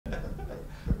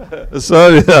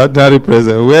Sorry, ordinary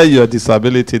president. Where your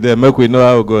disability there, make we know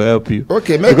how we go help you.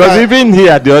 Okay, because even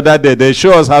here the other day they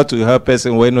show us how to help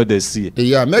person when no they see.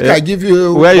 Yeah, make I give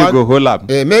you where you go hold up.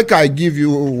 Make I give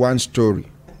you one story.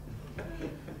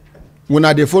 When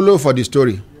I dey follow for the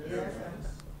story,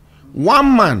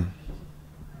 one man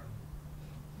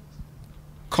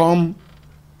come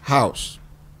house,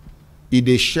 he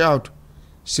dey shout,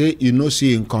 say you no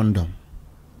see in condom.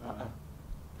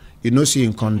 You no see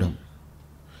in condom.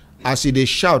 As he dey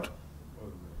shout,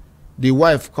 the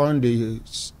wife come dey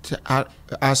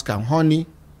ask am, honey,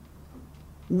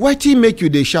 wetin make you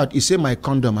dey shout? He say my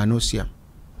condom I no see am.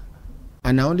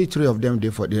 And na only 4 of them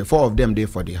dey for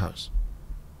the house.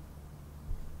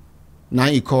 Now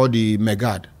he call the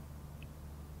megad.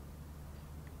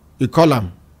 He call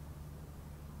him,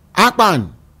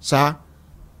 Akpan, sir,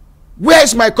 where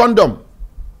is my condom?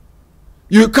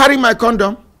 You carry my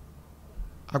condom?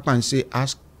 Akpan say,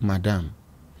 ask madam.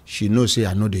 She knows say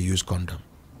I know they use condom.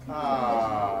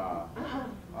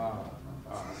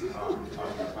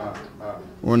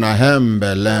 Una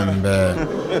hembe lembe.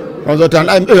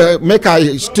 Make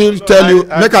I still tell you.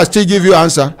 Make I still give you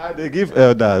answer. They give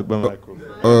elder.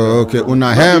 Oh, okay.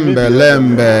 Una hembe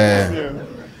lembe.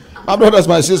 My brothers,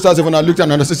 my sisters, if I looked at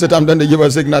another sister time, then they give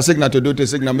us signal to do the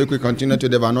signal, make we continue to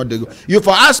develop, not they go. You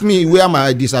for ask me where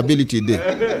my disability day.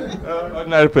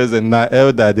 Ordinary president, now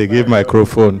elder, they give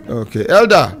microphone. Okay,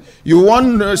 elder, you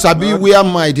want Sabi where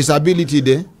my disability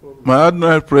day? My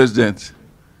ordinary president,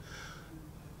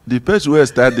 the person who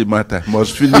start the matter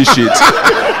must finish it.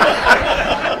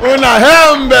 Una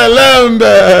hembe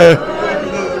lembe.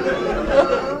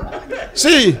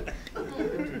 See,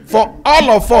 for all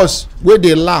of us where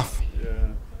they laugh,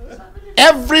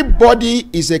 everybody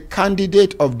is a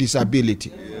candidate of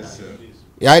disability. Yes,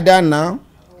 either now,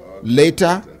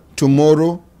 later,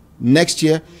 tomorrow, next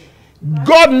year.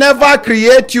 God never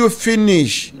create you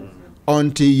finish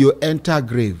until you enter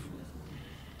grave.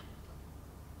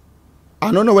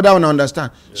 I don't know whether I want to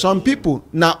understand. Some people,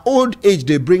 now old age,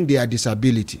 they bring their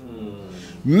disability.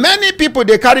 Many people,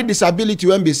 they carry disability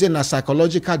when we say na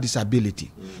psychological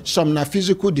disability. Some na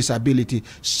physical disability.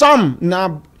 Some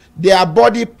na their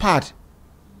body part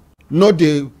no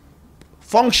they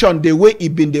function the way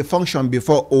it been they function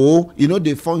before, or you know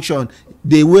they function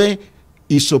the way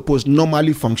it's supposed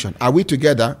normally function. Are we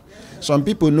together? Some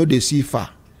people know they see far.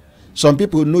 Some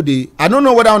people know they, I don't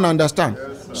know what I want to understand.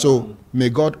 So may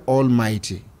God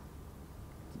Almighty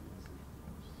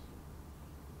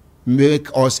make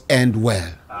us end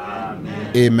well.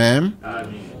 Amen. Amen.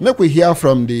 Amen. Make we hear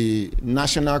from the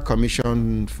National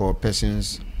Commission for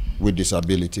Persons with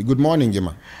Disability. Good morning,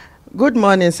 Gima. Good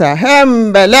morning, sir.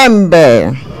 Hembe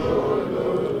lembe.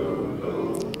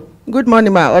 Good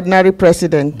morning, my ordinary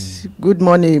president. Good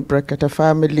morning, Brekete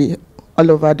family all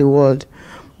over the world.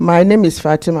 My name is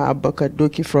Fatima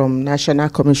Abokadoki from National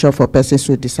Commission for Persons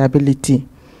with Disability.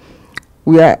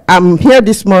 I'm here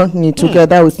this morning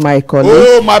together with my colleague.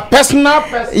 Oh, my personal.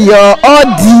 Your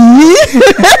OD.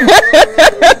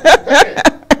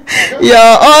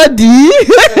 Your OD.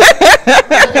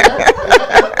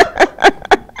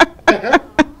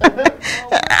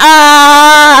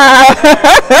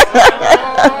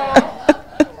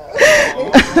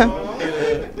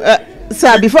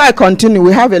 Sir, before I continue,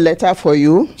 we have a letter for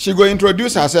you. She go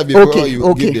introduce herself before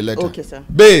you give the letter. Okay, sir.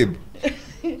 Babe.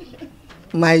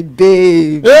 My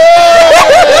babe.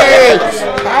 Hey!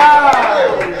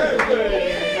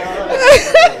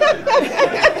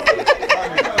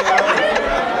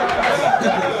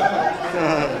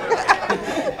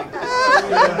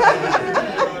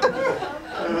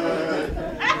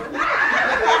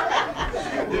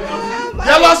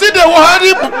 Jealousy the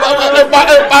worry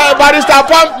Barrister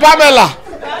Pamela.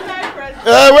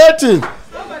 Waiting.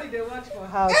 Somebody they watch for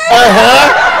house.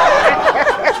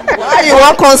 Why you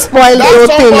want to spoil the whole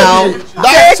thing now?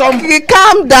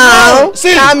 Calm down. See,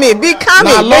 be calm.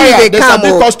 Now, lawyer, they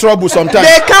can cause trouble sometimes.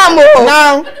 They come.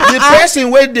 Now, the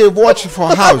person where they watch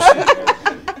for house,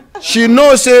 she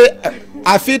knows say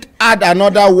I fit add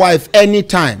another wife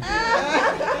anytime.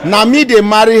 Now me they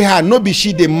marry her, no be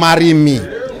she they marry me.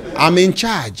 I'm in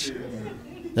charge.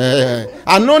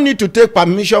 I no need to take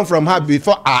permission from her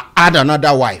before I add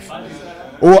another wife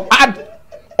or add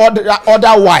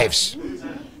other wives.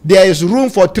 There is room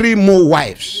for 3 more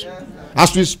wives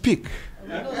as we speak.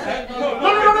 Not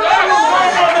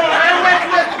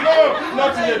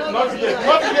yet.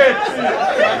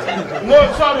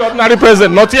 No, sorry, ordinary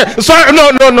president, not yet. Sorry,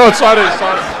 no, sorry.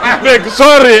 I beg,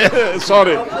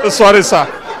 sorry, sir.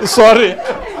 Sorry.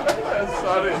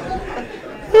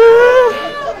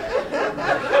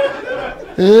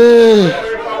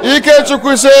 Ike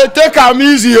Chukwu say, take am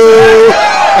easy, oh.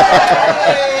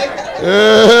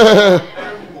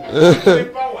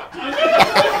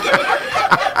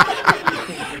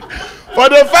 For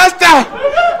the first time,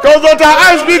 because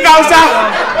I speak Hausa.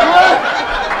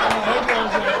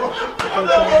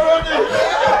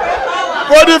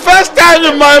 For the first time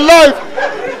in my life,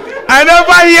 I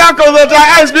never hear because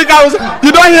I speak Hausa.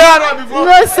 You don't hear that before?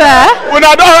 No, sir. When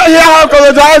I don't hear how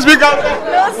because I speak Hausa.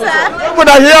 No, sir. When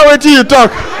I hear what you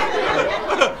talk,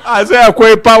 I say I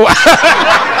quit power.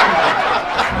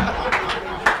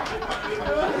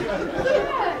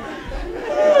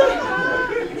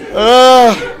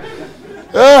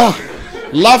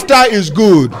 Laughter is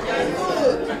good.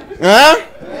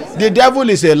 The devil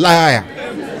is a liar.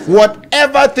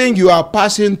 Whatever thing you are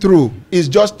passing through is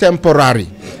just temporary.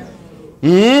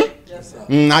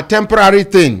 A temporary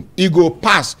thing. It go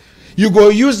pass. You go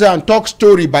use and talk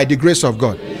story by the grace of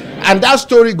God. And that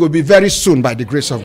story will be very soon by the grace of